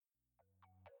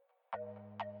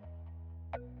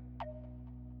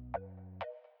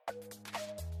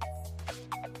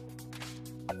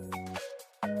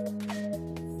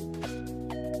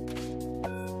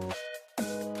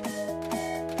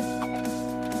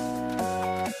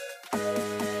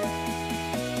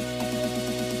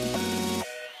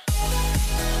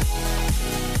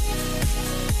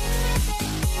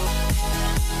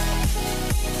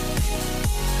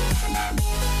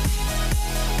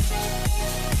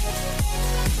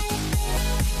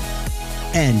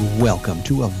And welcome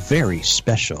to a very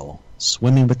special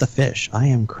Swimming with the Fish. I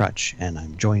am Crutch, and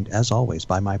I'm joined, as always,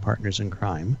 by my partners in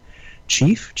crime.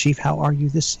 Chief, how are you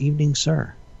this evening,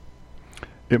 sir?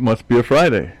 It must be a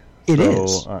Friday. It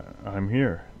is. I'm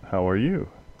here. How are you?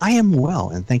 I am well,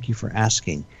 and thank you for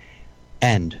asking.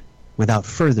 And without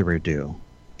further ado,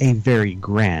 a very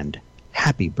grand,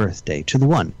 happy birthday to the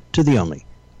one, to the only,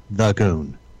 the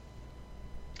Goon.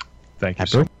 Thank you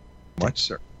so much,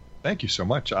 sir. Thank you so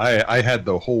much. I had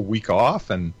the whole week off,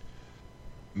 and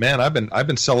man, I've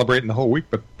been celebrating the whole week,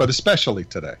 but especially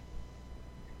today.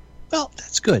 Well,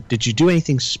 that's good. Did you do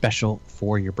anything special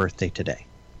for your birthday today?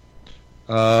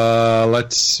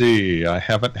 Let's see. I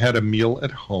haven't had a meal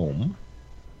at home.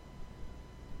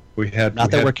 Not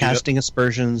that we're casting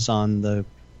aspersions on the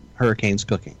Hurricane's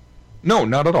cooking. No,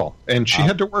 not at all. And she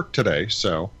had to work today,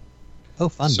 so. Oh,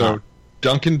 fun. So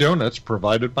Dunkin' Donuts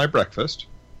provided my breakfast.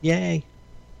 Yay.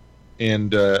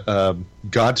 And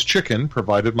God's Chicken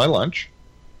provided my lunch.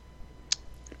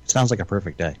 Sounds like a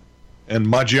perfect day. And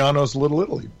Maggiano's Little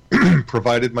Italy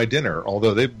provided my dinner,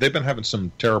 although they've been having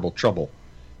some terrible trouble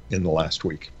in the last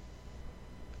week.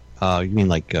 You mean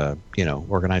like,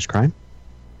 organized crime?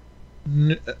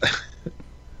 No,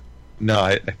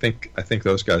 I think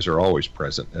those guys are always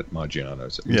present at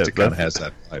Maggiano's. At least it kind of has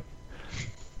that vibe.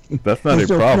 That's not a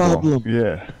problem.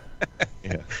 Yeah.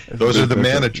 Yeah. Those are the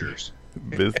managers.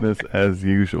 Business as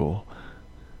usual.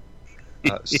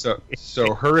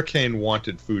 So Hurricane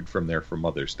wanted food from there for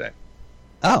Mother's Day.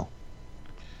 Oh.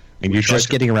 And you're just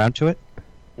getting around to it?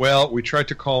 Well, we tried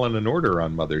to call in an order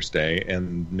on Mother's Day,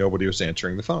 and nobody was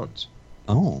answering the phones.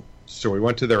 Oh. So we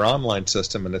went to their online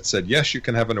system, and it said, yes, you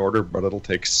can have an order, but it'll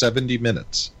take 70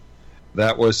 minutes.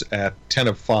 That was at 10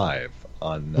 of 5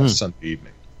 on Sunday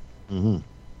evening. Mm-hmm.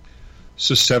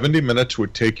 So 70 minutes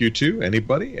would take you to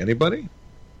anybody?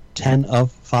 10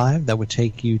 of 5, that would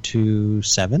take you to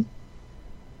 7?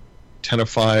 10 of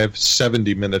 5,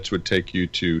 70 minutes would take you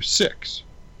to 6.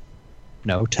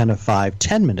 No, 10 of 5,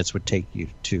 10 minutes would take you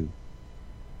to...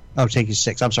 Oh, take you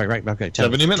 6. I'm sorry, right. Okay,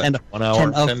 70 minutes. 1 hour,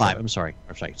 10 of 5. Minutes. I'm sorry.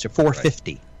 So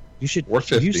 450. Right. You should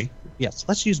 450. Yes,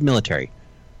 let's use military.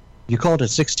 You called it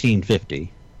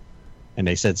 1650, and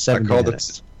they said 70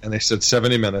 minutes. And they said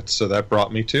 70 minutes, so that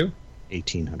brought me to?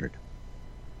 1800.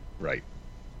 Right.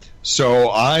 So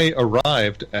I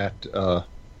arrived at the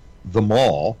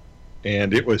mall,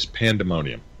 and it was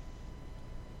pandemonium.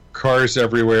 Cars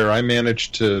everywhere. I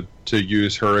managed to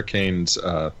use Hurricane's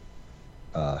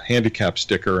handicap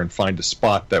sticker and find a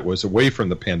spot that was away from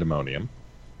the pandemonium.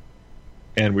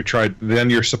 And we tried.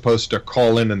 Then you're supposed to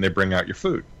call in, and they bring out your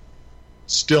food.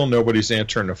 Still, nobody's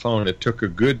answering the phone. It took a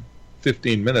good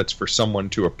 15 minutes for someone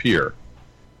to appear.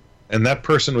 And that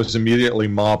person was immediately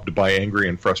mobbed by angry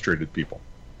and frustrated people.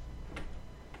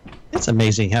 It's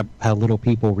amazing how little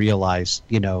people realize,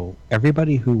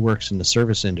 everybody who works in the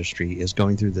service industry is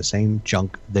going through the same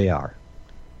junk they are.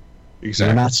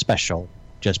 Exactly. You're not special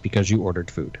just because you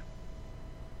ordered food.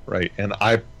 Right. And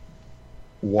I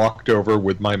walked over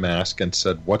with my mask and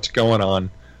said, what's going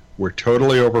on? We're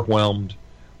totally overwhelmed.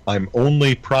 I'm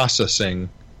only processing.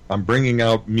 I'm bringing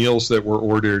out meals that were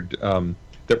ordered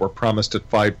that were promised at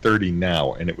 5:30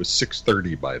 now, and it was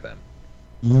 6:30 by then.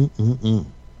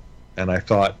 And I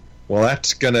thought, well,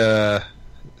 that's going to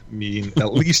mean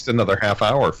at least another half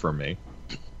hour for me.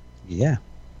 Yeah.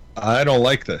 I don't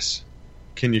like this.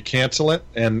 Can you cancel it?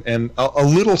 And a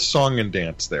little song and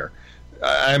dance there.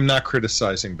 I'm not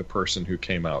criticizing the person who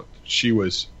came out. She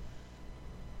was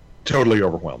totally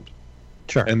overwhelmed.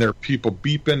 Sure. And there are people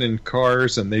beeping in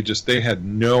cars, and they had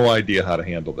no idea how to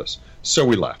handle this. So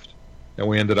we left. And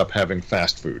we ended up having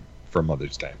fast food for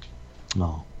Mother's Day.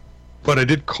 Oh. But I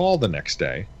did call the next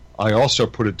day. I also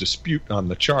put a dispute on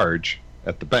the charge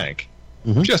at the bank,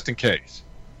 just in case.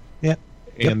 Yeah.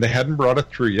 And they hadn't brought it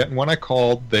through yet. And when I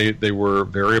called, they were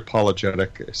very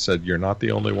apologetic. They said, you're not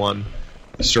the only one.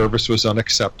 The service was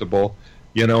unacceptable.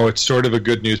 It's sort of a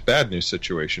good news, bad news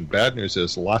situation. Bad news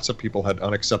is lots of people had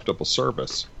unacceptable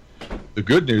service. The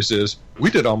good news is we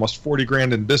did almost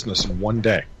 $40,000 in business in one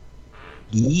day.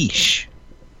 Yeesh.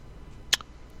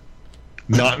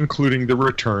 Not including the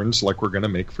returns like we're going to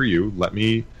make for you. Let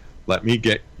me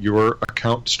get your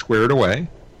account squared away,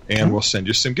 and we'll send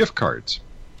you some gift cards.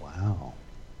 Wow.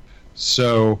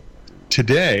 So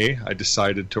today I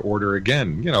decided to order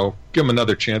again, give them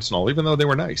another chance and all, even though they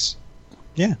were nice.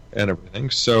 Yeah. And everything.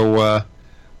 So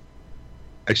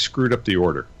I screwed up the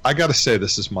order. I got to say,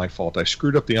 this is my fault. I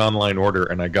screwed up the online order,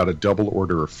 and I got a double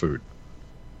order of food.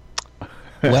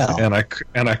 Well.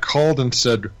 And I called and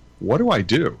said, what do I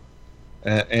do?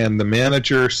 And the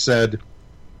manager said,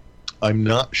 I'm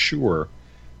not sure.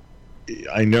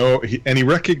 I know, and he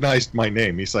recognized my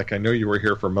name. He's like, I know you were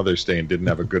here for Mother's Day and didn't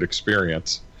have a good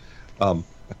experience.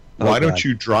 Why don't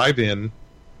you drive in,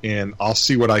 and I'll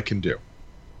see what I can do.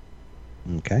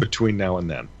 Okay. Between now and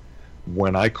then.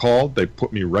 When I called, they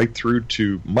put me right through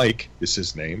to Mike, is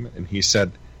his name, and he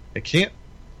said, I can't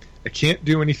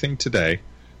do anything today.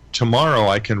 Tomorrow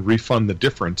I can refund the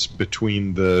difference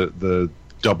between the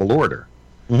double order.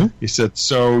 Mm-hmm. He said,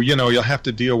 so, you'll have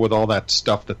to deal with all that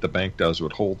stuff that the bank does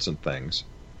with holds and things.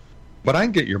 But I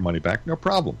can get your money back, no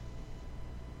problem.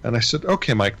 And I said,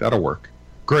 okay, Mike, that'll work.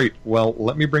 Great. Well,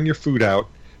 let me bring your food out,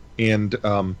 and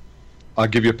I'll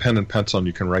give you a pen and pencil, and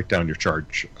you can write down your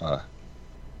charge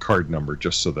card number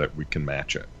just so that we can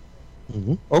match it.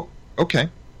 Mm-hmm. Oh, okay.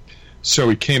 So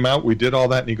he came out, we did all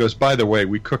that, and he goes, by the way,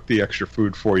 we cooked the extra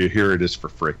food for you. Here it is for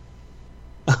free.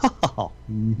 Oh,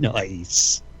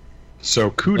 nice.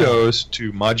 So kudos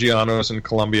to Maggiano's in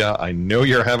Columbia. I know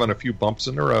you're having a few bumps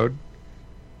in the road.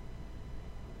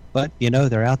 But,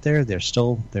 they're out there. There's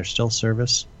still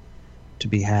service to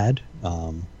be had.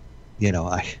 We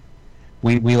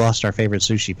lost our favorite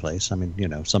sushi place. I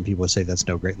mean, some people would say that's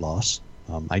no great loss.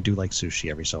 I do like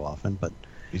sushi every so often, but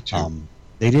Me too.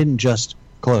 They didn't just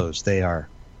close. They are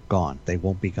gone. They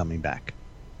won't be coming back.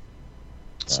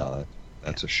 So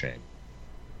that's a shame.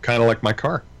 Kind of like my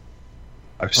car.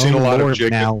 I've seen a lot of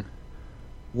Jacob. Now,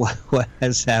 what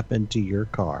has happened to your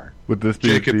car? Would this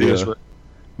be Jacob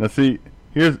now? See,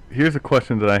 here's a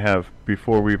question that I have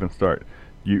before we even start.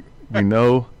 We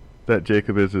know that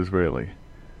Jacob is Israeli.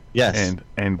 Yes,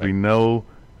 and we know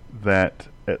that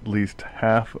at least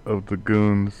half of the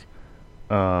goons'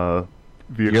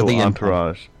 vehicle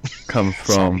entourage comes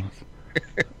from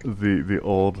the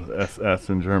old SS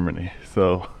in Germany.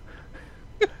 So,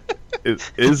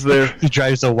 is there? He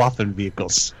drives the Waffen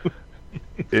vehicles.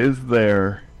 Is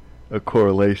there a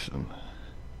correlation?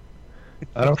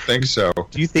 I don't think so.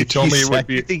 Do you think do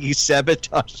you think he's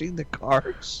sabotaging the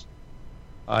cars?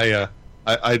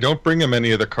 I don't bring him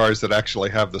any of the cars that actually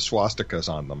have the swastikas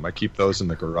on them. I keep those in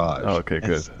the garage. Oh, okay,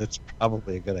 good. That's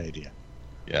probably a good idea.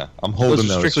 Yeah, I'm holding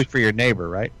those. Strictly for your neighbor,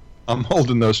 right? I'm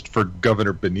holding those for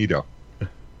Governor Benito.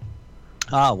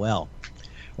 Ah, well.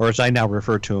 Or as I now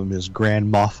refer to him as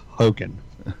Grand Moff Hogan.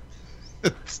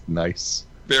 It's nice.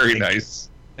 Very nice.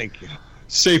 Thank you.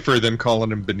 Safer than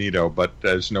calling him Benito, but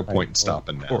there's no point in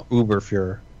stopping now. Or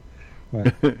Uberfuhrer.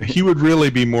 He would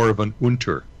really be more of an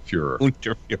Unterführer.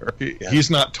 Unterführer. Yeah. He's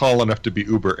not tall enough to be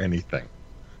Uber anything.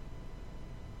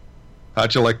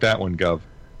 How'd you like that one, Gov?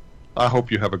 I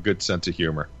hope you have a good sense of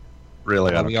humor.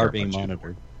 Really, we are being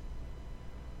monitored.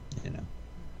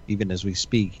 Even as we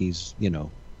speak, he's,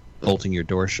 bolting your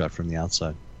door shut from the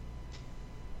outside.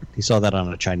 He saw that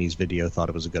on a Chinese video, thought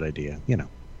it was a good idea.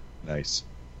 Nice.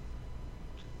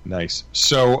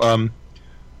 So,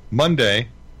 Monday,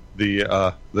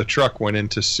 the truck went in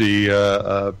to see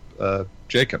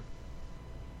Jacob.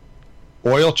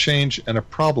 Oil change and a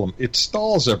problem. It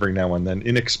stalls every now and then,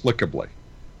 inexplicably.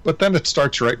 But then it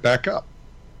starts right back up.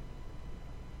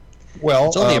 Well,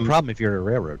 it's only a problem if you're at a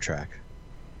railroad track.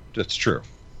 That's true.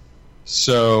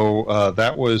 So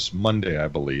that was Monday, I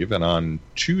believe. And on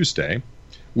Tuesday,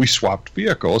 we swapped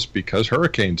vehicles because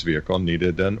Hurricane's vehicle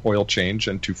needed an oil change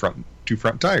and two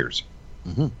front tires.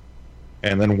 Mm-hmm.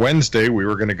 And then Wednesday, we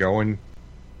were going to go and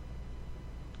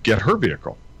get her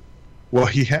vehicle. Well,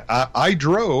 I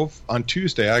drove on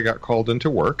Tuesday. I got called into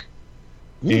work,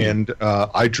 and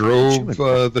I drove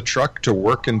the truck to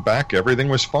work and back. Everything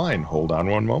was fine. Hold on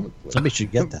one moment, please. Somebody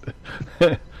should get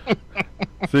that.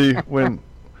 See, when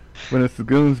it's the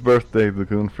goon's birthday, the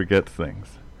goon forgets things.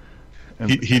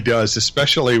 He does,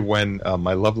 especially when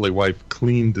my lovely wife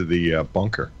cleaned the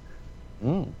bunker.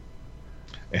 Mm.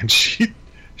 And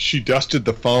she dusted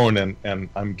the phone, and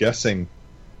I'm guessing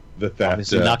that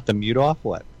obviously knocked the mute off.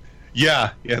 What?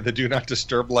 Yeah, the do not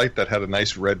disturb light that had a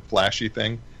nice red flashy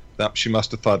thing. That she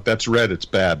must have thought, that's red, it's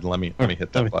bad. Let me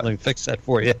hit that button. Let me fix that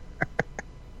for you.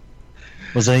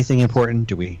 Was anything important?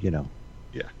 Do we, Yeah.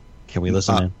 Can we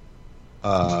listen in?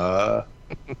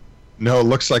 No,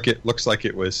 looks like it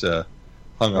was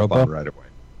hung up on right away.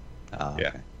 Oh, yeah.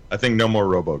 Okay. I think No More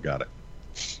Robo got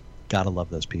it. Gotta love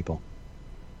those people.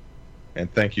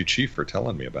 And thank you, Chief, for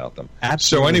telling me about them.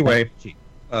 Absolutely. So anyway,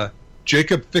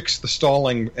 Jacob fixed the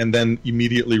stalling and then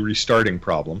immediately restarting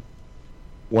problem.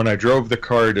 When I drove the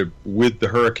car with the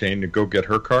Hurricane to go get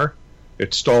her car,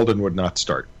 it stalled and would not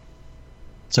start.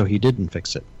 So he didn't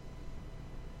fix it.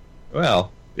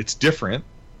 Well, it's different.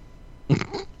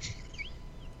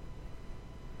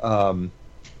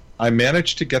 I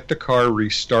managed to get the car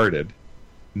restarted.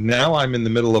 Now I'm in the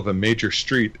middle of a major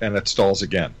street and it stalls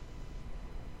again.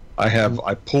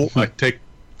 I take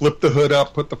flip the hood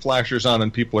up, put the flashers on,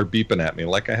 and people are beeping at me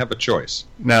like I have a choice.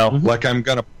 Now, Like I'm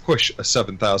going to push a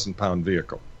 7,000-pound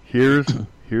vehicle. here's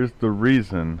the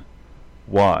reason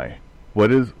why.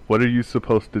 What are you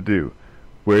supposed to do?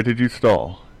 Where did you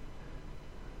stall?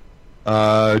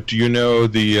 Do you know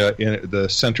in the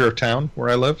center of town where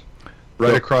I live? Right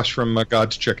So- across from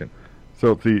God's Chicken.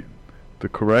 So the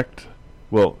correct,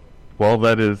 well, while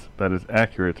that is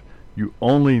accurate, you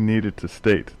only needed to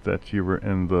state that you were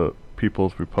in the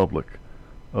People's Republic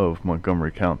of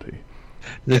Montgomery County.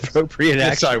 The appropriate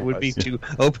Yes, I action would be was. to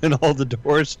open all the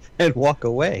doors and walk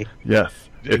away. Yes.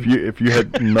 If you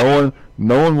had no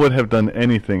one would have done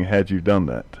anything had you done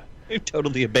that. You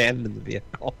totally abandoned the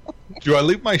vehicle. Do I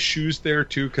leave my shoes there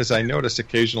too? Because I notice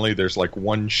occasionally there's like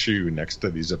one shoe next to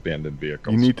these abandoned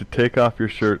vehicles. You need to take off your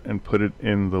shirt and put it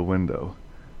in the window.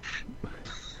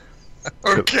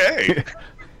 Okay.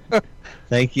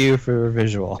 Thank you for a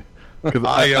visual. Because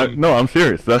I, no, I'm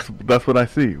serious. That's what I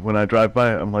see when I drive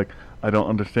by. I'm like, I don't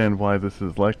understand why this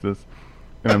is like this,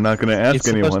 and I'm not going to ask It's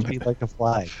anyone. supposed to be like a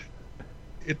flag.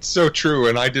 It's so true,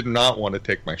 and I did not want to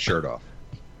take my shirt off.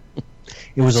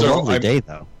 It was a So lovely I'm- day,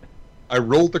 though. I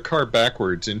rolled the car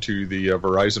backwards into the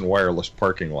Verizon Wireless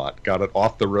parking lot, got it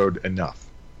off the road enough.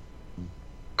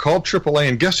 Called AAA,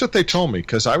 and guess what they told me?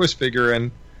 Because I was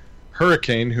figuring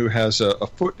Hurricane, who has a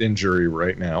foot injury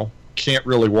right now, can't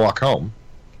really walk home.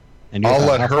 And I'll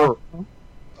about let how her-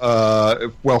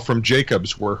 far? Well, from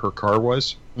Jacobs, where her car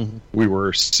was, Mhm. we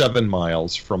were 7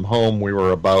 miles. From home, we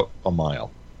were about a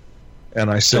mile. And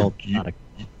I said, Still not a,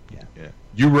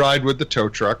 you ride with the tow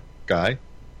truck guy.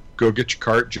 Go get your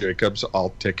car at Jacobs.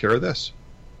 I'll take care of this.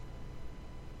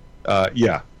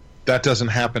 Yeah, that doesn't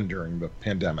happen during the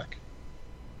pandemic.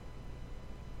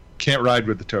 Can't ride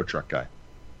with the tow truck guy.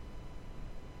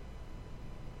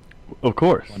 Of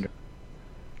course.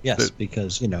 yes, That-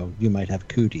 because, you might have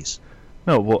cooties.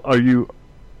 No, well,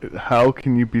 how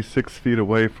can you be 6 feet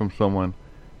away from someone,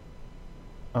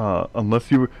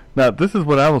 unless you were, now, this is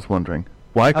what I was wondering.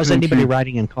 Why How's couldn't anybody you,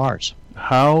 riding in cars?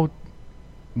 how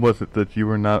was it that you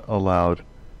were not allowed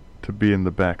to be in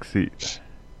the back seat?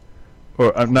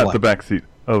 Or, not What? the back seat,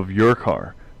 of your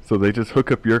car. So they just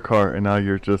hook up your car and now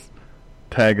you're just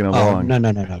tagging Oh, along.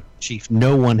 no, Chief.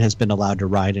 No one has been allowed to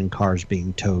ride in cars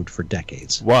being towed for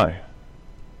decades. Why?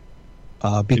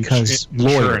 Because Insurance,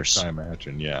 lawyers. I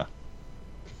imagine, yeah.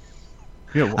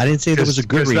 Yeah, well, I didn't say there was a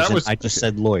good 'Cause that reason. was- I just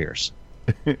said lawyers.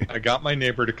 I got my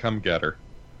neighbor to come get her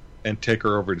and take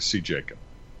her over to see Jacob.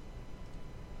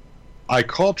 I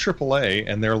called AAA,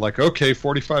 and they're like, okay,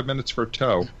 45 minutes for a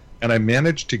tow. And I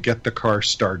managed to get the car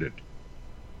started.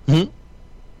 Mhm.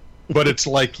 But it's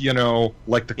like,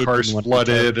 like the It car's didn't want to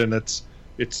flooded, and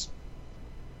it's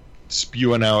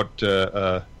spewing out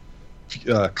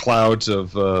clouds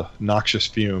of noxious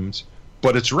fumes.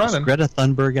 But it's Is running. Greta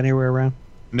Thunberg anywhere around?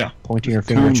 No. Pointing her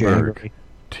finger at you Thunberg. angrily?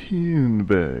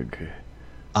 Thunberg.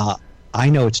 I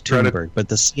know it's Greta- Thunberg, but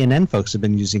the CNN folks have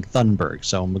been using Thunberg,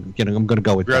 so I'm going to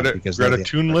go with Greta, that because Greta they're the-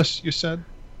 Tuneless, you said?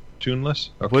 Tuneless?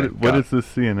 Okay, What got is this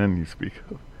CNN you speak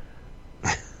of?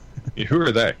 it. Who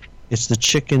are they? It's the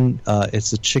chicken.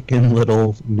 It's the Chicken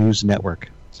Little News Network,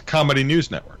 It's a comedy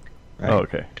news network. right? Oh,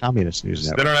 okay. Communist News They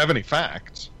Network. don't have any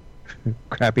facts.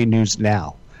 Crappy news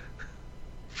now.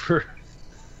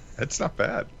 That's not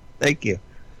bad. Thank you.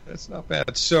 That's not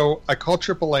bad. So I call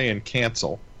AAA and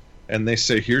cancel, and they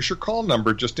say, here's your call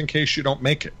number just in case you don't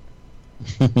make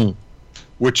it,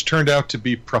 which turned out to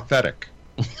be prophetic.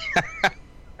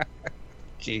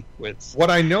 Gee whiz. What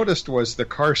I noticed was the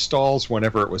car stalls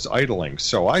whenever it was idling,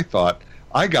 so I thought,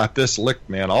 I got this licked,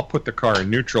 man. I'll put the car in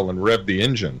neutral and rev the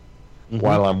engine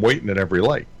while I'm waiting at every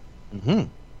light. Mm-hmm.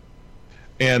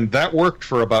 And that worked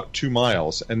for about 2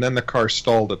 miles, and then the car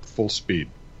stalled at full speed.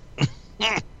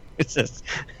 It says,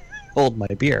 "Hold my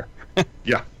beer."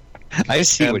 Yeah. I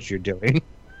see And- what you're doing.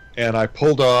 And I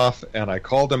pulled off, and I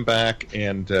called them back,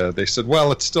 and they said,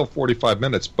 well, it's still 45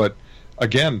 minutes. But,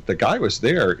 again, the guy was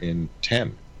there in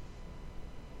 10.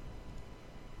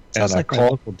 Sounds and like I my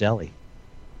called, local deli.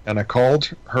 and I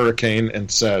called Hurricane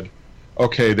and said,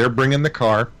 okay, they're bringing the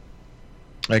car.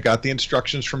 I got the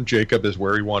instructions from Jacob as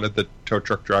where he wanted the tow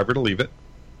truck driver to leave it.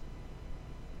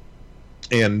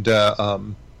 And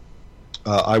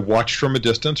I watched from a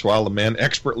distance while the man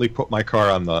expertly put my car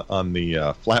on the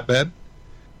flatbed.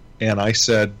 And I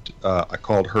said, I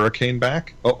called Hurricane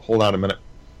back. Oh, hold on a minute.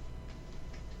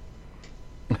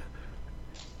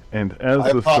 And as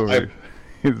I the apo- story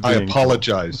is I being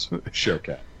apologize,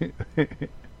 Showcat.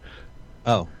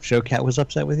 Oh, Showcat was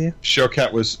upset with you?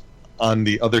 Showcat was on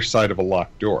the other side of a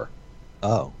locked door.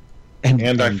 Oh.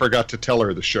 And I forgot to tell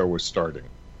her the show was starting.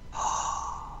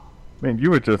 Man,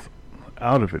 you were just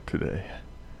out of it today.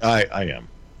 I am.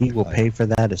 He will pay for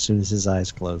that as soon as his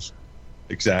eyes close.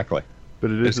 Exactly.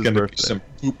 But it is It's his going to be birthday. some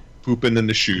pooping in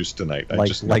the shoes tonight. I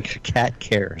just Like a cat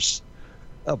cares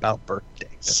about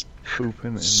birthdays. Pooping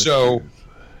in the So- shoes.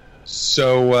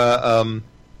 So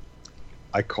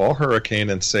I call Hurricane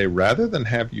and say, rather than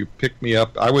have you pick me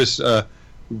up, I was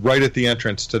right at the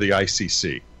entrance to the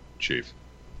ICC, Chief.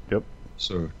 Yep.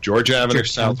 So Georgia Avenue Your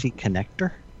South, County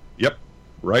connector?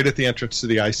 right at the entrance to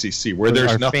the ICC, where For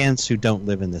there's our nothing. fans who don't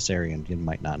live in this area and you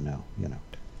might not know,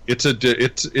 It's at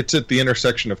the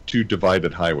intersection of two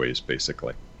divided highways,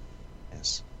 basically.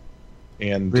 Yes.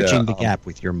 And Bridging the gap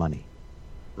with your money.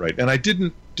 right. And I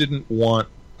didn't want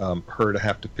her to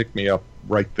have to pick me up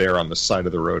right there on the side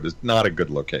of the road. Is not a good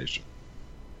location.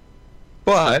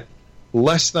 But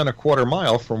less than a quarter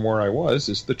mile from where I was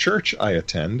is the church I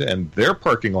attend, and their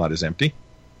parking lot is empty.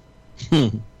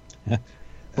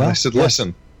 And I said, yes.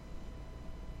 listen,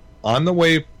 on the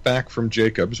way back from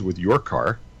Jacobs with your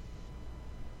car,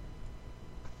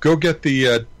 go get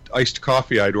the iced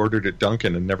coffee I'd ordered at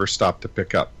Dunkin' and never stopped to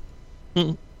pick up.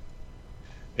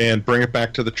 And bring it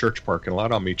back to the church parking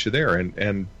lot. I'll meet you there.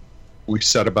 And we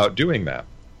set about doing that.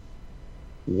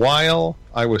 While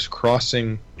I was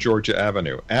crossing Georgia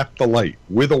Avenue at the light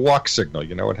with a walk signal,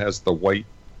 it has the white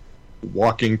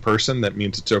walking person. That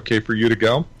means it's okay for you to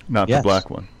go. Not Yes. the black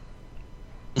one.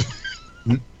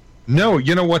 No,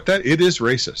 you know what? It is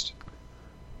racist.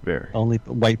 Very. Only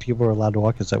white people are allowed to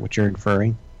walk? Is that what you're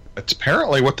inferring? It's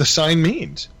apparently what the sign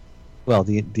means. Well,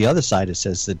 the other side, it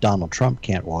says that Donald Trump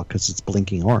can't walk because it's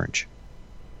blinking orange.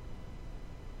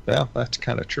 Well, that's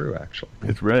kind of true, actually.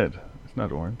 It's red. It's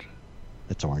not orange.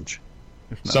 It's orange.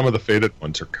 It's not. Some of the faded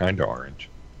ones are kind of orange.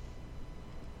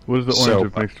 What is the So-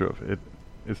 orange a mixture of?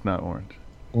 It's not orange.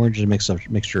 Orange is a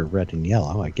mixture of red and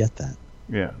yellow. I get that.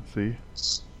 Yeah. See.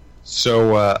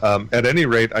 So, at any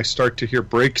rate, I start to hear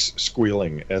brakes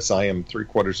squealing as I am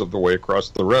 3/4 of the way across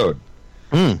the road.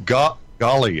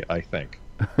 Golly, I think.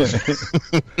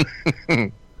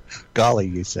 Golly,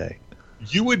 you say.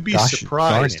 You would be Gosh,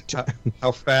 surprised darn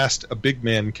how fast a big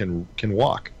man can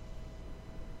walk.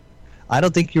 I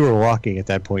don't think you were walking at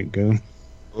that point, Goon.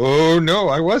 Oh no,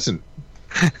 I wasn't.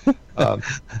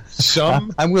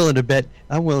 Some I'm willing to bet.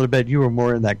 You were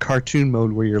more in that cartoon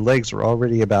mode where your legs were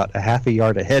already about a half a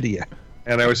yard ahead of you,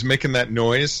 and I was making that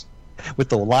noise. with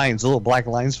the little black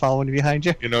lines following behind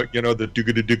you. You know the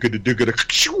doogada doogada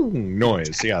doogada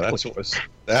noise. Yeah,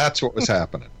 that's what was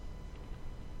happening.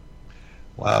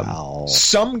 Wow.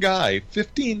 Some guy,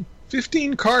 15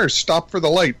 cars stopped for the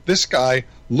light. This guy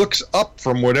looks up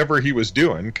from whatever he was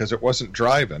doing because it wasn't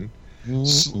driving.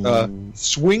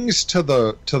 Swings to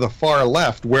the far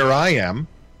left where I am,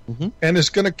 Mhm. and is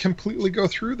going to completely go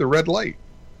through the red light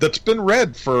that's been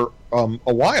red for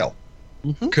a while.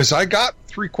 Because I got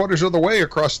 3/4 of the way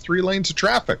across 3 lanes of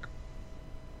traffic.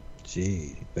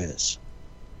 Gee whiz.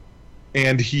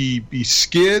 And he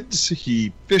skids,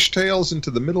 he fishtails into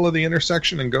the middle of the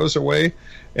intersection and goes away.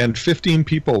 And 15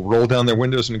 people roll down their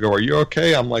windows and go, "Are you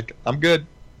okay?" I'm like, "I'm good.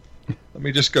 Let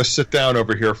me just go sit down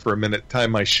over here for a minute, tie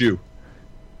my shoe."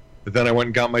 But then I went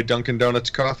and got my Dunkin' Donuts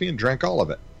coffee and drank all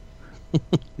of it.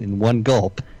 In one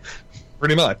gulp.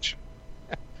 Pretty much.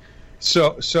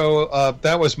 So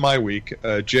that was my week.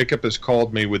 Jacob has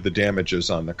called me with the damages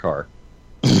on the car.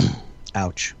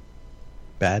 Ouch.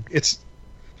 Bad. It's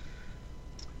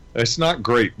not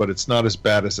great, but it's not as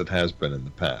bad as it has been in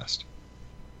the past.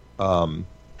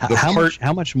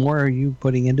 How much more are you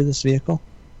putting into this vehicle?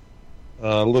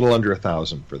 A little under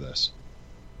 1,000 for this,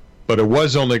 but it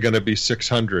was only going to be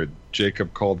 600.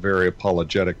 Jacob called very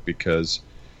apologetic because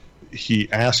he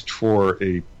asked for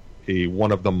a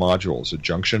one of the modules, a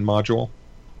junction module,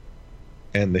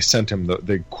 and they sent him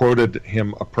they quoted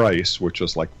him a price which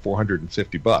was like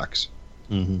 $450,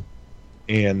 and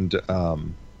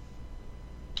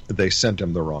they sent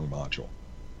him the wrong module.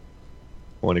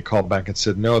 When he called back and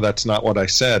said, "No, that's not what I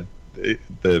said,"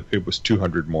 it was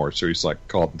 200 more. So he's like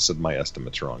called and said, "My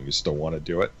estimate's wrong. You still want to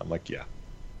do it?" I'm like, "Yeah."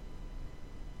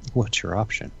 What's your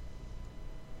option?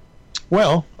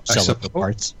 Well, I Sell up the suppose,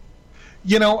 parts.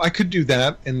 I could do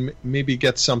that and maybe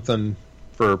get something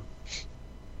for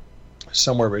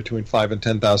somewhere between $5,000 and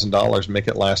 $10,000, make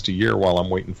it last a year while I'm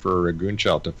waiting for a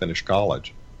Goonchild to finish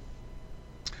college.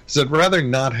 So I'd rather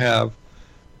not have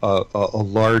a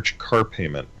large car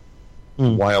payment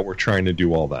while we're trying to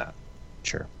do all that.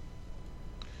 Sure.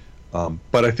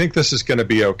 But I think this is going to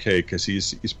be okay because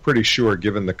he's pretty sure,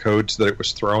 given the codes that it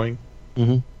was throwing,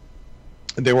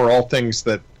 they were all things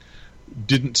that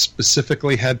didn't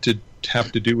specifically have to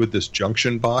do with this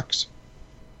junction box,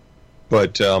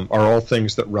 but are all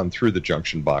things that run through the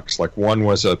junction box. Like one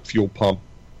was a fuel pump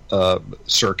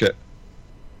circuit,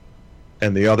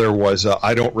 and the other was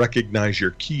I don't recognize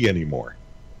your key anymore.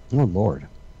 Oh, Lord.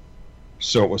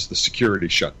 So it was the security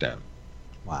shutdown.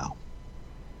 Wow.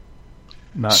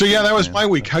 So yeah, that was my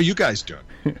week. How you guys doing?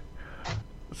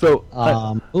 So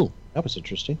that was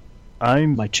interesting.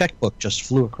 I'm My checkbook just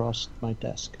flew across my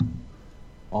desk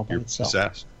all by You're itself.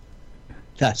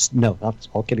 possessed. No, that's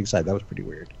all kidding aside. That was pretty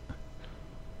weird.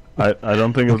 I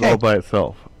don't think it was Okay. all by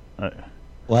itself.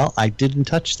 Well, I didn't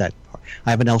touch that part.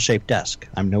 I have an L-shaped desk.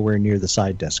 I'm nowhere near the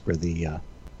side desk where the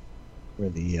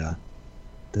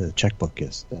checkbook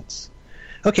is. That's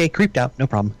okay. Creeped out. No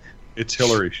problem. It's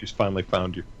Hillary. She's finally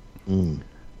found you.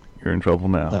 You're in trouble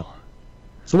now. No.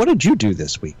 So what did you do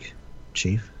this week,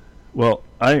 Chief? Well,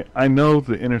 I know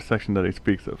the intersection that he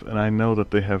speaks of, and I know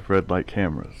that they have red light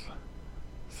cameras.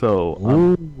 So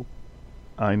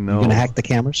I know. You gonna hack the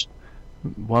cameras?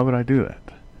 Why would I do that?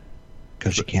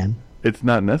 Because you can. It's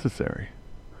not necessary.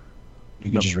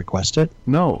 You can just request it.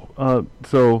 No.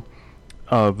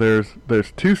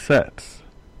 There's two sets.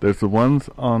 There's the ones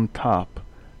on top,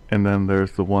 and then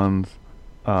there's the ones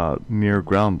near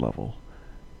ground level.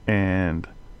 And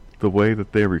the way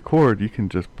that they record, you can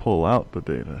just pull out the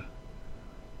data.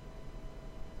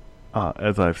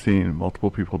 As I've seen multiple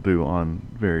people do on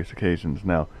various occasions.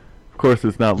 Now, of course,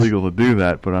 it's not legal to do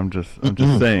that, but I'm just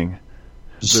saying.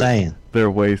 Just saying. There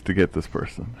are ways to get this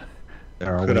person.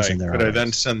 There are Could ways and there are I ways.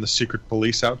 then send the secret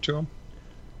police out to him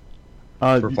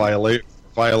Uh, for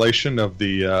violation of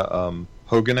the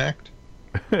Hogan Act?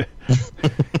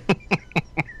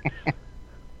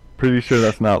 Pretty sure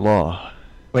that's not law.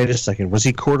 Wait a second. Was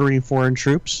he quartering foreign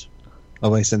troops? Oh,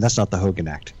 wait, so that's not the Hogan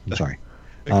Act. I'm sorry.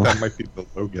 I think that might be the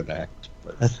Logan Act.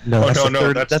 But That's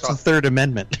the Third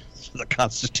Amendment to the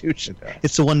Constitution. Yeah.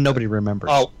 It's the one nobody remembers.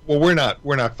 oh well,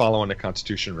 we're not following the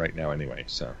Constitution right now anyway.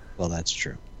 So Well, that's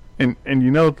true. And you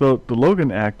know, the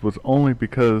Logan Act was only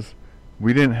because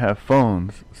we didn't have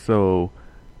phones, so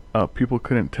people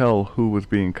couldn't tell who was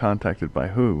being contacted by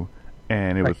who,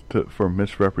 and it Right. was for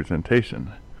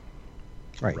misrepresentation.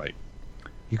 Right.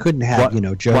 You couldn't have,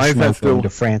 Joe why is that Schmo still- going to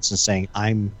France and saying,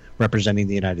 I'm representing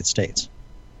the United States.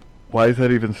 Why is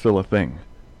that even still a thing?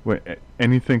 When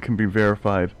anything can be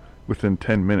verified within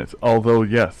 10 minutes. Although,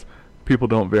 yes, people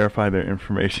don't verify their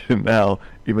information now,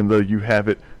 even though you have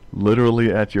it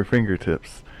literally at your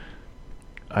fingertips.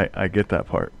 I get that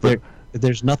part. But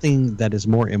There's nothing that is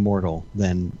more immortal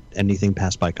than anything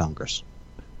passed by Congress,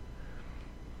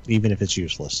 even if it's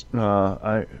useless.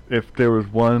 if there was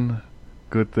one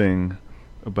good thing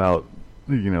about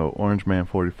Orange Man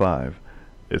 45,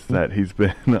 it's that he's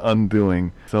been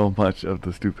undoing so much of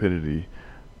the stupidity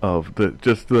of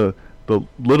the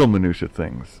little minutia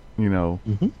things,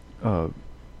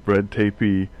 red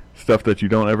tapey stuff that you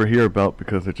don't ever hear about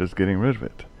because they're just getting rid of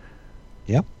it.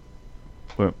 Yep.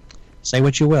 But Say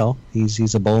what you will,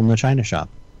 he's a bull in the china shop.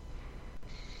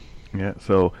 yeah,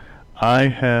 so I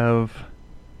have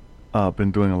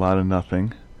been doing a lot of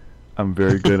nothing. I'm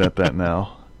very good at that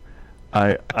now.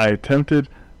 I attempted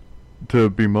to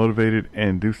be motivated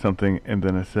and do something, and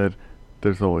then I said,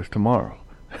 "There's always tomorrow,"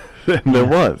 and there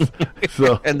was.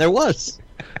 So And there was.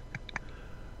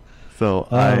 so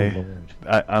Lord.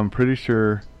 I'm pretty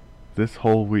sure this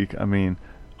whole week. I mean,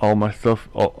 all my stuff,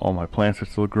 all my plants are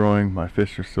still growing. My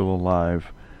fish are still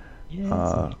alive.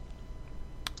 that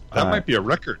might be a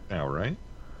record now, right?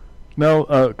 No,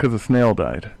 because a snail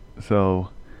died. So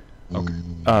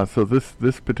so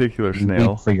this particular You snail,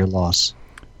 weep for your loss.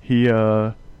 he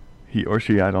or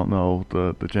she, I don't know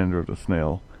the gender of the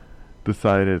snail,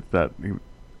 decided that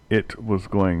it was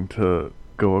going to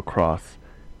go across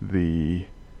the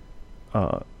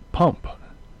pump,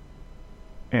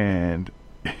 and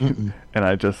and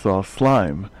I just saw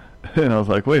slime, and I was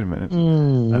like, wait a minute,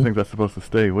 I think that's supposed to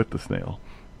stay with the snail.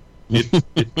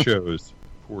 It chose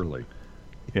poorly.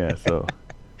 Yeah, so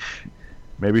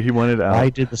maybe he wanted out. Why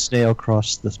did the snail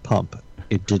cross this pump?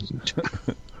 It didn't.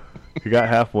 He got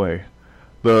halfway.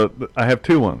 I have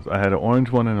two ones. I had an orange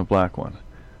one and a black one.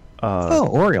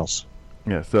 Orioles.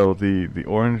 Yeah, so the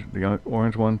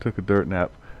orange one took a dirt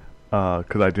nap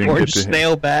because I didn't Orange get to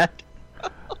snail bat.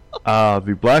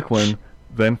 The black one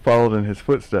then followed in his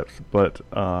footsteps, but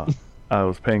I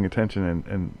was paying attention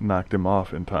and knocked him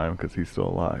off in time because he's still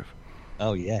alive.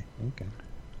 Oh, yeah. Okay.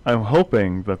 I'm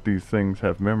hoping that these things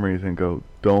have memories and go,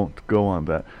 don't go on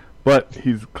that. But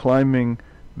he's climbing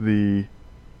the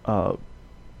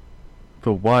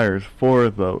wires for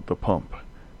the pump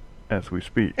as we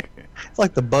speak. It's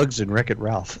like the bugs in Wreck-It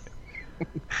Ralph.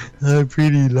 I'm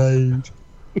pretty light.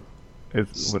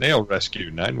 It's Snail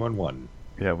Rescue 911.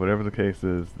 Yeah, whatever the case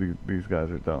is, these guys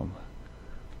are dumb.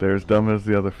 They're as dumb as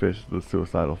the other fish, the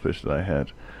suicidal fish that I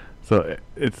had. So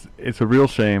it's a real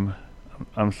shame.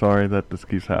 I'm sorry that this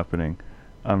keeps happening.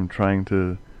 I'm trying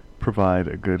to provide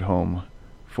a good home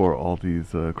for all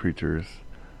these creatures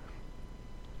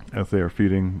as they are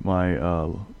feeding my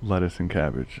lettuce and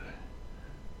cabbage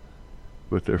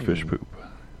with their fish poop.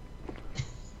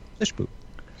 Fish poop.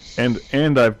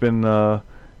 And I've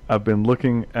been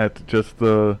looking at just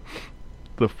the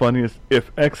funniest.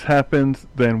 If X happens,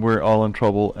 then we're all in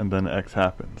trouble, and then X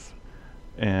happens.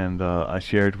 And I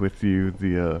shared with you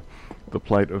the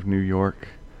plight of New York.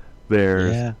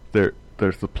 There's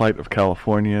the plight of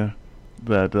California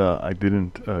that I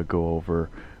didn't go over,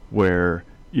 where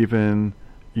even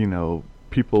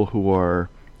people who are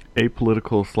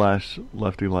apolitical /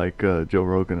 lefty like Joe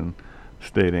Rogan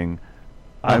stating,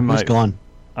 he's gone.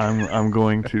 I'm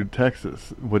going to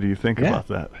Texas. What do you think about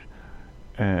that?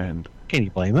 And can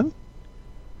you blame him?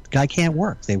 The guy can't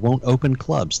work. They won't open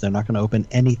clubs. They're not going to open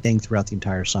anything throughout the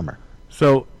entire summer.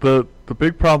 So the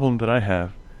big problem that I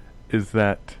have is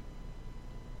that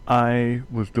I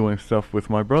was doing stuff with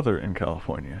my brother in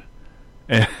California.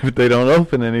 And if they don't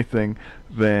open anything,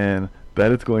 then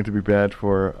that is going to be bad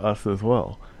for us as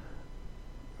well.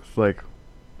 It's like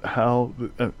how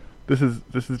this is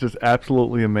just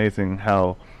absolutely amazing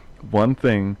how one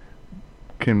thing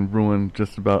can ruin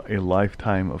just about a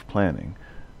lifetime of planning.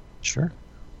 Sure.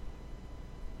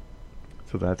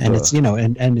 So that's and it's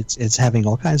and it's having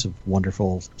all kinds of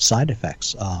wonderful side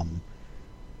effects.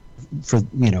 For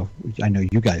I know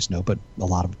you guys know, but a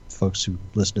lot of folks who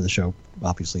listen to the show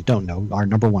obviously don't know. Our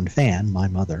number one fan, my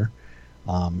mother,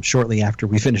 shortly after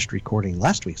we finished recording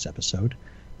last week's episode,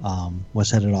 was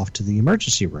headed off to the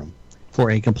emergency room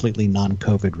for a completely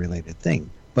non-COVID related thing.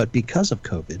 But because of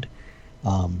COVID,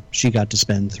 she got to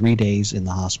spend 3 days in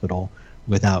the hospital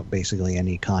without basically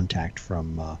any contact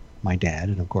from my dad.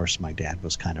 And of course, my dad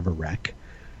was kind of a wreck.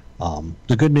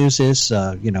 The good news is,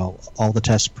 all the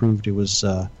tests proved it was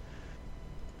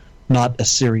not a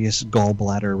serious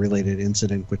gallbladder related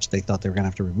incident, which they thought they were going to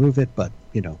have to remove it. But,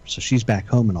 so she's back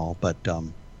home and all. But,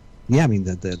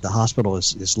 the hospital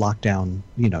is locked down,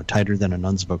 tighter than a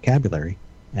nun's vocabulary.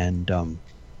 And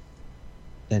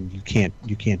you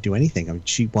can't do anything. I mean,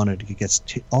 she wanted to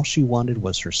get all she wanted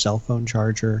was her cell phone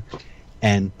charger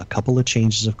and a couple of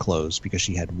changes of clothes because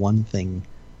she had one thing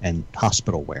and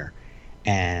hospital wear.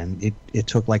 And it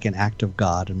took like an act of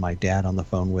God and my dad on the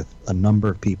phone with a number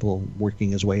of people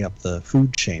working his way up the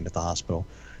food chain at the hospital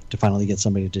to finally get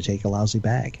somebody to take a lousy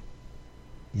bag,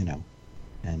 and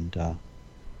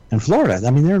Florida.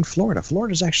 I mean, they're in Florida.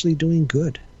 Florida's actually doing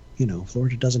good.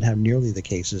 Florida doesn't have nearly the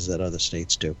cases that other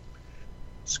states do.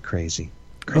 It's crazy.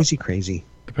 Crazy.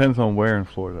 Depends on where in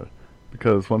Florida.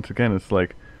 Because once again, it's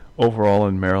like overall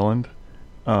in Maryland,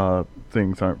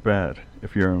 things aren't bad.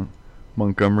 If you're in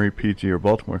Montgomery, PG, or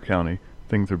Baltimore County,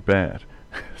 things are bad.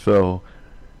 So,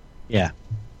 yeah.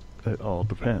 It all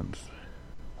depends.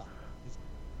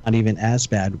 Not even as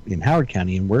bad in Howard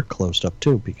County, and we're closed up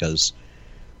too because,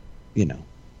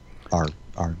 our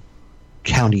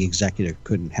county executive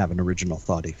couldn't have an original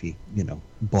thought if he,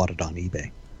 bought it on eBay.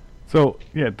 So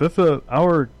yeah, that's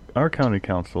our county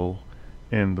council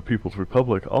in the People's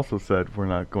Republic also said we're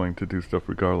not going to do stuff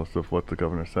regardless of what the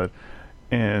governor said,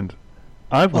 and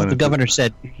the governor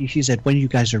said he said when you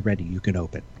guys are ready you can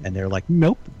open, and they're like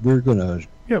nope, we're going to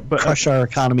crush our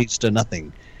economies to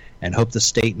nothing, and hope the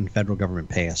state and federal government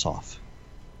pay us off.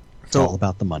 It's all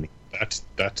about the money. That's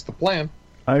the plan.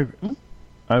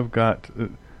 I've got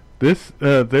this.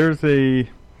 There's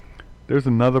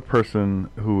another person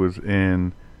who is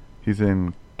he's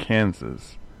in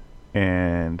Kansas,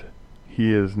 and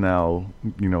he is now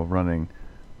running,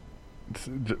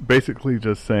 basically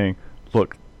just saying,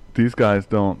 look, these guys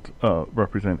don't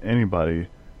represent anybody,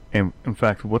 and in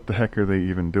fact, what the heck are they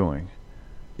even doing?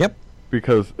 Yep.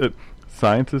 Because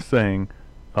science is saying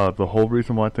the whole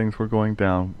reason why things were going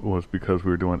down was because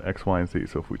we were doing X, Y, and Z.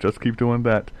 So if we just keep doing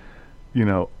that,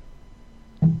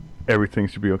 everything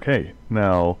should be okay.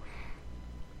 Now,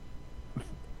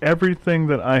 everything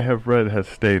that I have read has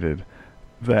stated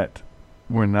that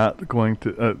we're not going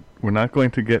to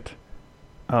get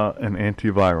an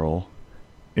antiviral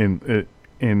in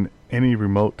any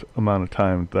remote amount of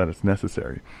time that is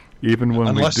necessary. Even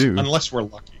when we do, unless we're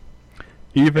lucky.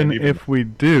 Even if we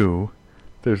do,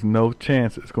 there's no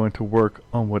chance it's going to work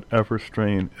on whatever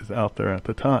strain is out there at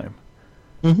the time.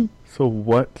 Mm-hmm. So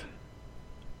what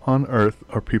on earth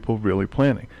are people really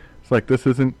planning? It's like this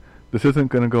isn't going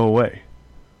to go away.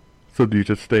 So do you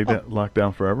just stay locked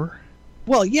down forever?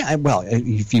 Well, yeah. Well,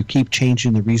 if you keep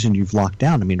changing the reason you've locked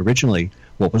down, I mean, originally,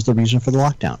 what was the reason for the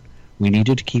lockdown? We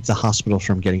needed to keep the hospitals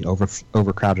from getting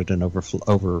overcrowded and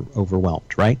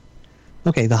overwhelmed, right?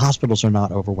 Okay, the hospitals are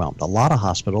not overwhelmed. A lot of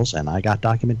hospitals, and I got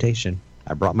documentation,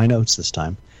 I brought my notes this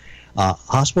time.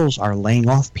 Hospitals are laying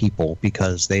off people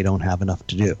because they don't have enough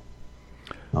to do.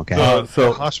 Okay.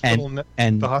 The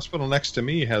hospital next to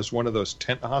me has one of those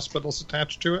tent hospitals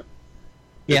attached to it.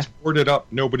 It's boarded up.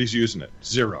 Nobody's using it.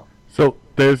 Zero. So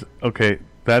that's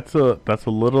a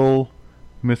little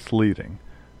misleading.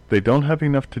 They don't have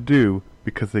enough to do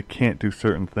because they can't do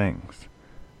certain things.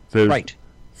 Right.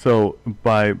 So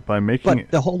by making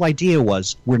But the whole idea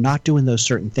was we're not doing those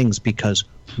certain things because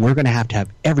we're going to have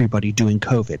everybody doing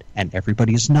COVID, and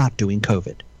everybody is not doing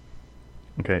COVID.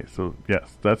 Okay, so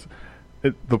yes, that's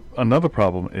it. Another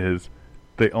problem is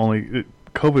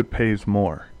COVID pays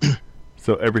more,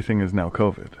 so everything is now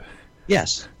COVID.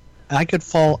 Yes, I could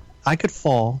fall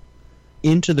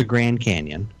into the Grand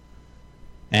Canyon,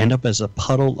 end up as a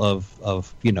puddle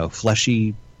of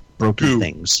fleshy, broken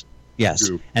things. Yes,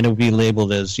 and it would be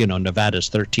labeled as Nevada's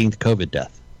 13th COVID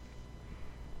death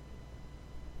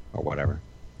or whatever.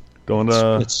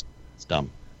 It's dumb.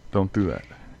 Don't do that.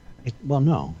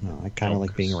 No. I kind of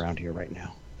like being around here right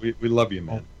now. We love you,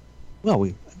 man. Well,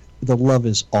 the love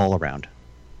is all around.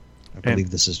 I believe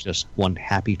this is just one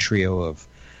happy trio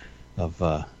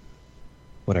of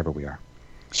whatever we are.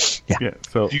 Yeah. Yeah.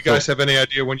 So, do you guys have any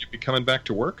idea when you'd be coming back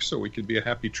to work so we could be a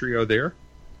happy trio there?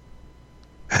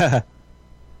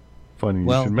 Funny.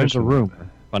 Well, there's a room.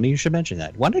 Funny you should mention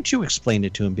that. Why don't you explain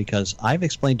it to him? Because I've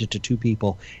explained it to two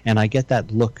people, and I get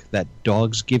that look that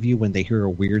dogs give you when they hear a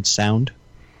weird sound.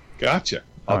 Gotcha.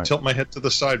 I'll tilt my head to the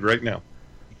side right now.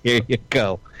 Here you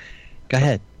go. Go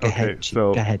ahead. Go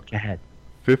ahead.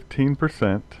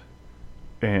 15%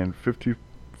 and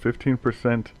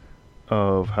 15%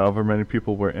 of however many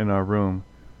people were in our room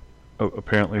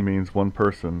apparently means one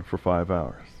person for 5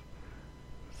 hours.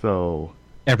 So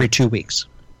every 2 weeks.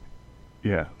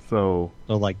 Yeah, so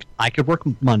like I could work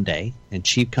Monday, and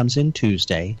Chief comes in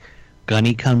Tuesday,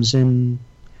 Gunny comes in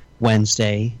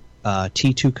Wednesday,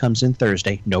 T2 comes in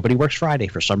Thursday. Nobody works Friday.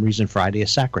 For some reason, Friday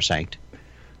is sacrosanct.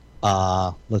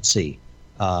 Let's see.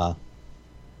 Who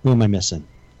am I missing?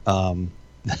 The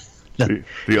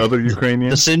other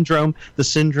Ukrainian? The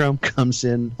syndrome comes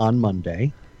in on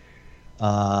Monday.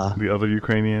 The other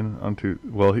Ukrainian on Tuesday.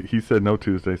 Well, he said no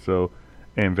Tuesday, so...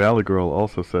 And Valley Girl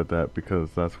also said that because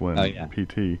that's when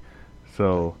PT.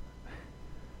 So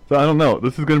I don't know.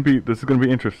 This is gonna be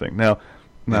interesting. Now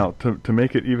to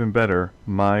make it even better,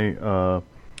 my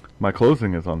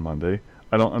closing is on Monday.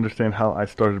 I don't understand how I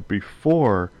started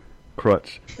before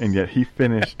Crutch and yet he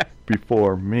finished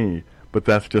before me. But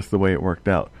that's just the way it worked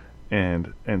out.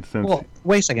 And since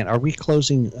wait a second, are we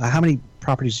closing? How many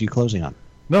properties are you closing on?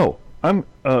 No, I'm.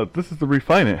 This is the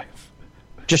refinance.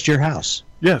 Just your house.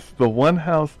 Yes, the one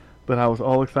house that I was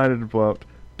all excited about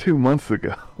 2 months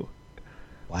ago.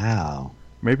 Wow.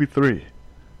 Maybe 3.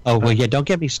 Oh, well, don't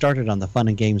get me started on the fun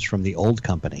and games from the old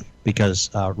company, because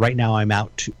right now I'm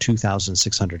out to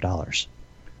 $2,600.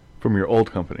 From your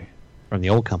old company? From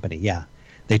the old company, yeah.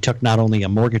 They took not only a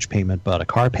mortgage payment, but a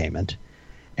car payment,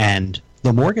 and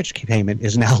the mortgage payment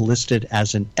is now listed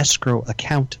as an escrow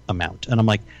account amount. And I'm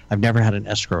like, I've never had an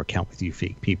escrow account with you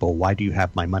people. Why do you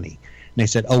have my money? And they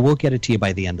said, we'll get it to you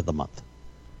by the end of the month.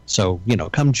 So,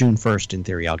 come June 1st, in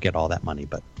theory, I'll get all that money,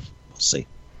 but we'll see.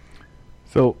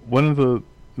 So one of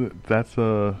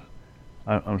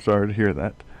I'm sorry to hear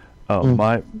that.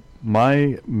 My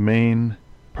main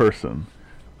person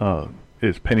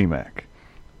is PennyMac,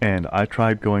 and I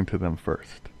tried going to them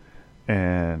first,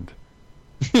 and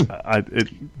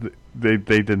they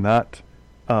did not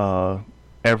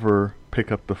ever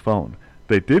pick up the phone.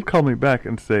 They did call me back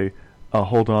and say,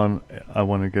 hold on, I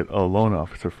want to get a loan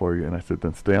officer for you. And I said,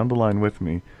 then stay on the line with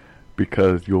me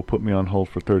because you'll put me on hold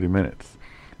for 30 minutes.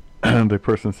 And the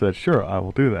person said, sure, I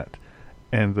will do that.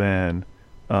 And then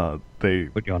they...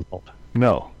 Put you on hold?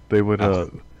 No. They would...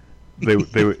 they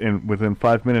would within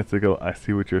 5 minutes they go, I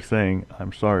see what you're saying,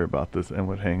 I'm sorry about this, and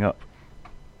would hang up.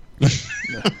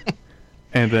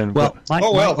 And then,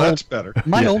 that's better.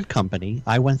 My old company,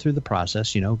 I went through the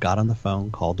process, got on the phone,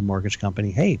 called the mortgage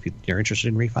company. Hey, if you're interested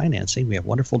in refinancing, we have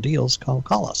wonderful deals.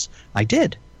 Call us. I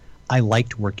did. I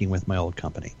liked working with my old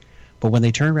company. But when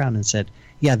they turned around and said,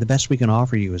 yeah, the best we can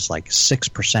offer you is like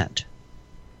 6%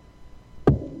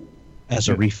 as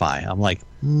a refi, I'm like,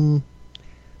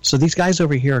 So these guys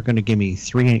over here are going to give me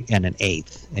 3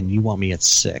 1/8, and you want me at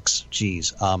 6?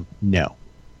 Geez, no.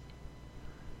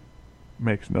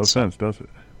 Makes no sense, does it?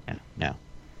 Yeah, no.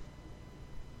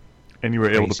 And you were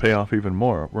able to pay off even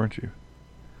more, weren't you?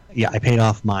 Yeah, I paid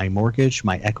off my mortgage,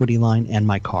 my equity line, and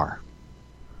my car.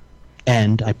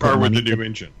 And I put car money with the new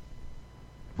engine.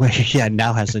 Well, yeah, it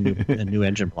now has a new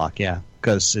engine block. Yeah,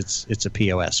 because it's a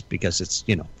POS because it's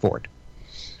Ford.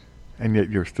 And yet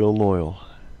you're still loyal.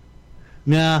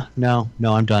 No,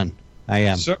 I'm done. I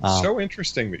am. So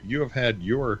interesting that you have had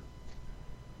your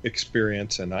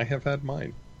experience and I have had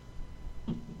mine.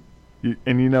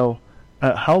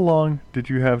 How long did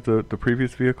you have the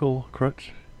previous vehicle,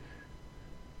 Crutch?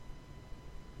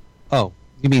 Oh,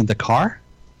 you mean the car?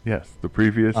 Yes, the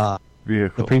previous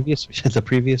vehicle. The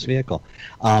previous vehicle.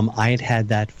 I had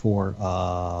that for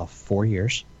 4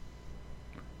 years.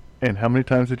 And how many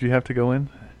times did you have to go in?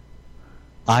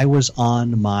 I was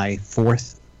on my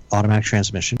 4th automatic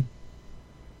transmission.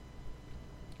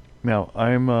 Now,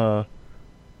 I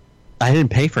didn't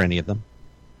pay for any of them.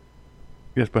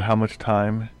 Yes, but how much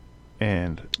time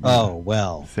and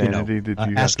sanity did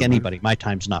you ask have to anybody. lose? My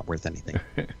time's not worth anything.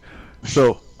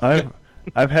 So I've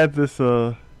had this.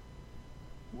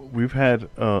 We've had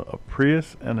a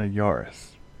Prius and a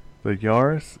Yaris. The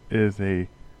Yaris is a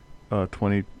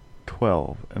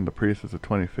 2012, and the Prius is a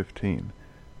 2015,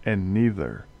 and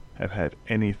neither have had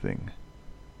anything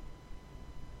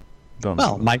done.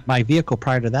 Well, my vehicle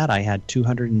prior to that, I had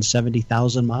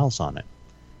 270,000 miles on it.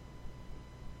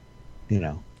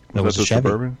 That was a Chevy.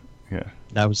 Suburban? Yeah.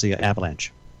 That was the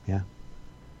Avalanche. Yeah.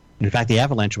 In fact, the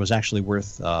Avalanche was actually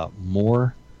worth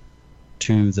more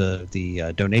to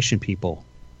the donation people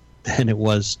than it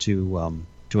was to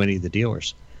any of the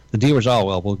dealers. The dealers,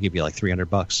 we'll give you like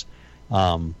 $300.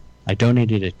 I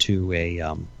donated it to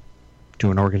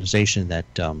an organization that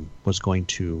was going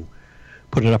to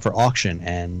put it up for auction,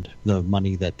 and the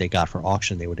money that they got for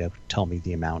auction, they would have to tell me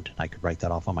the amount, and I could write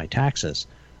that off on my taxes.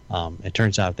 It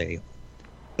turns out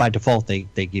by default, they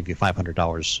give you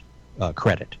 $500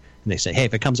 credit. And they say, hey,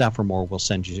 if it comes out for more, we'll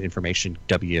send you information,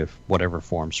 whatever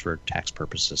forms for tax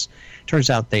purposes.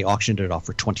 Turns out they auctioned it off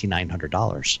for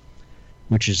 $2,900,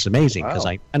 which is amazing.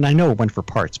 Wow. I know it went for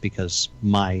parts because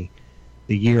the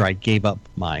year I gave up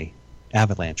my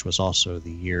Avalanche was also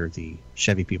the year the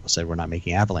Chevy people said we're not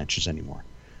making Avalanches anymore.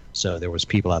 So there was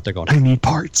people out there going, I need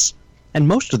parts. And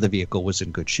most of the vehicle was in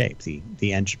good shape. The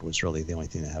engine was really the only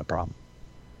thing that had a problem.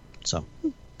 So,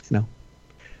 the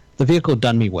vehicle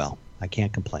done me well. I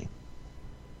can't complain.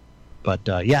 But,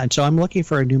 and so I'm looking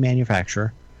for a new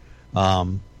manufacturer.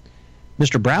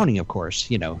 Mr. Browning, of course,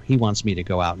 he wants me to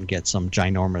go out and get some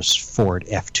ginormous Ford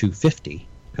F-250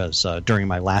 because during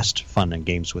my last fun and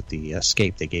games with the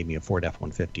Escape, they gave me a Ford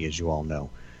F-150, as you all know,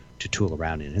 to tool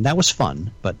around in. And that was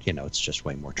fun, but, it's just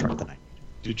way more truck than I need.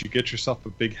 Did you get yourself a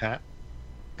big hat?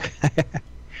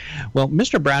 Well,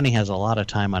 Mr. Browning has a lot of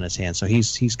time on his hands, so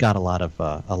he's got a lot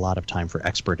of time for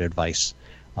expert advice.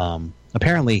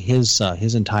 Apparently, his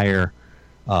entire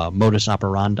modus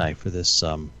operandi for this,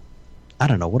 I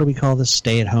don't know, what do we call this?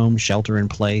 Stay at home, shelter in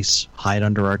place, hide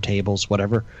under our tables,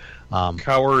 whatever.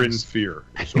 Cower in fear.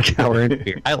 Cower in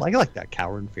fear. I like that,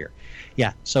 cower in fear.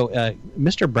 Yeah, so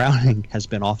Mr. Browning has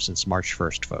been off since March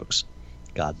 1st, folks.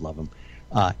 God love him.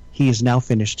 He has now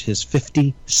finished his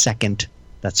 52nd,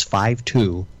 that's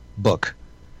 5-2, book.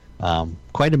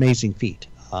 Quite amazing feat.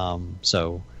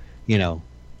 So,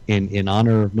 in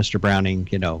honor of Mr. Browning,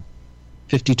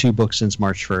 52 books since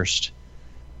March 1st.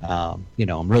 I'm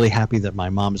really happy that my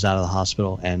mom's out of the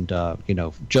hospital, and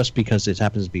just because it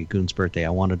happens to be Goon's birthday, I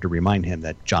wanted to remind him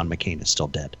that John McCain is still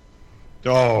dead.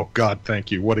 Oh God,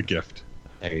 thank you! What a gift.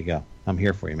 There you go. I'm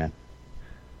here for you, man.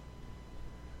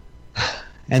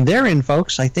 And therein,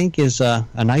 folks, I think is a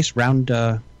nice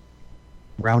roundup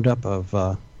of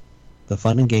the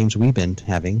fun and games we've been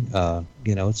having.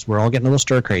 We're all getting a little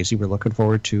stir crazy. We're looking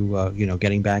forward to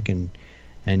getting back and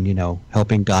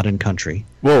helping God and country.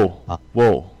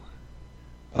 Whoa.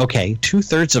 Okay,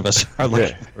 2/3 of us are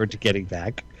looking forward to getting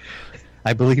back.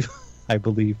 I believe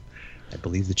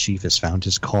the chief has found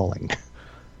his calling.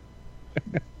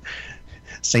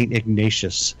 Saint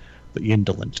Ignatius, the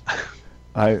indolent.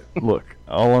 All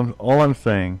I'm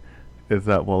saying is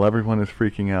that while everyone is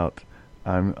freaking out,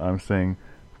 I'm saying,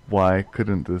 why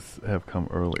couldn't this have come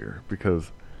earlier?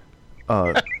 Because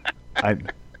I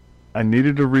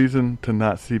needed a reason to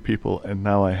not see people, and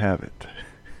now I have it.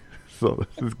 So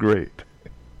this is great.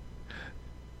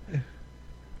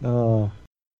 Well,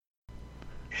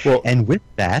 and with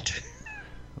that,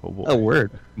 a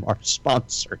word from our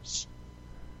sponsors.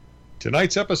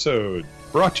 Tonight's episode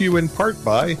brought to you in part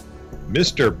by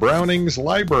Mr. Browning's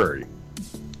Library.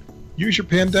 Use your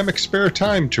pandemic spare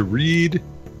time to read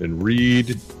and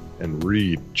read and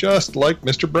read, just like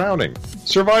Mr. Browning.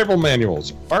 Survival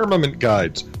manuals, armament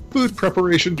guides, food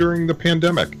preparation during the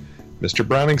pandemic. Mr.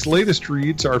 Browning's latest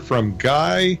reads are from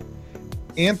Guy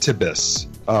Antibus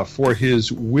for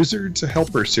his Wizard's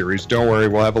Helper series. Don't worry,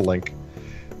 we'll have a link.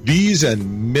 These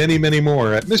and many, many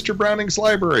more at Mr. Browning's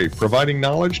Library, providing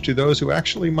knowledge to those who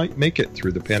actually might make it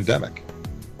through the pandemic.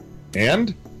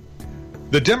 And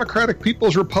The Democratic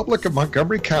People's Republic of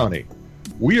Montgomery County.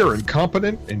 We are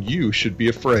incompetent and you should be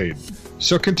afraid.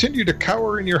 So continue to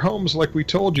cower in your homes like we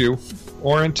told you,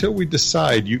 or until we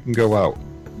decide you can go out.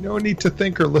 No need to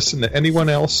think or listen to anyone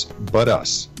else but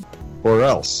us. Or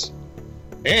else.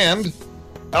 And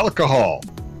alcohol.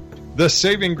 The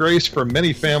saving grace for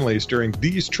many families during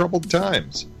these troubled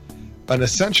times. An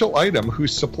essential item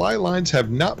whose supply lines have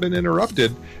not been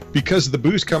interrupted because the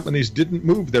booze companies didn't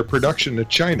move their production to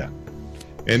China.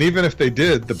 And even if they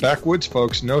did, the backwoods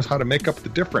folks know how to make up the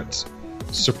difference.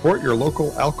 Support your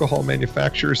local alcohol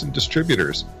manufacturers and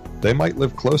distributors. They might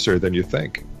live closer than you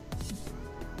think.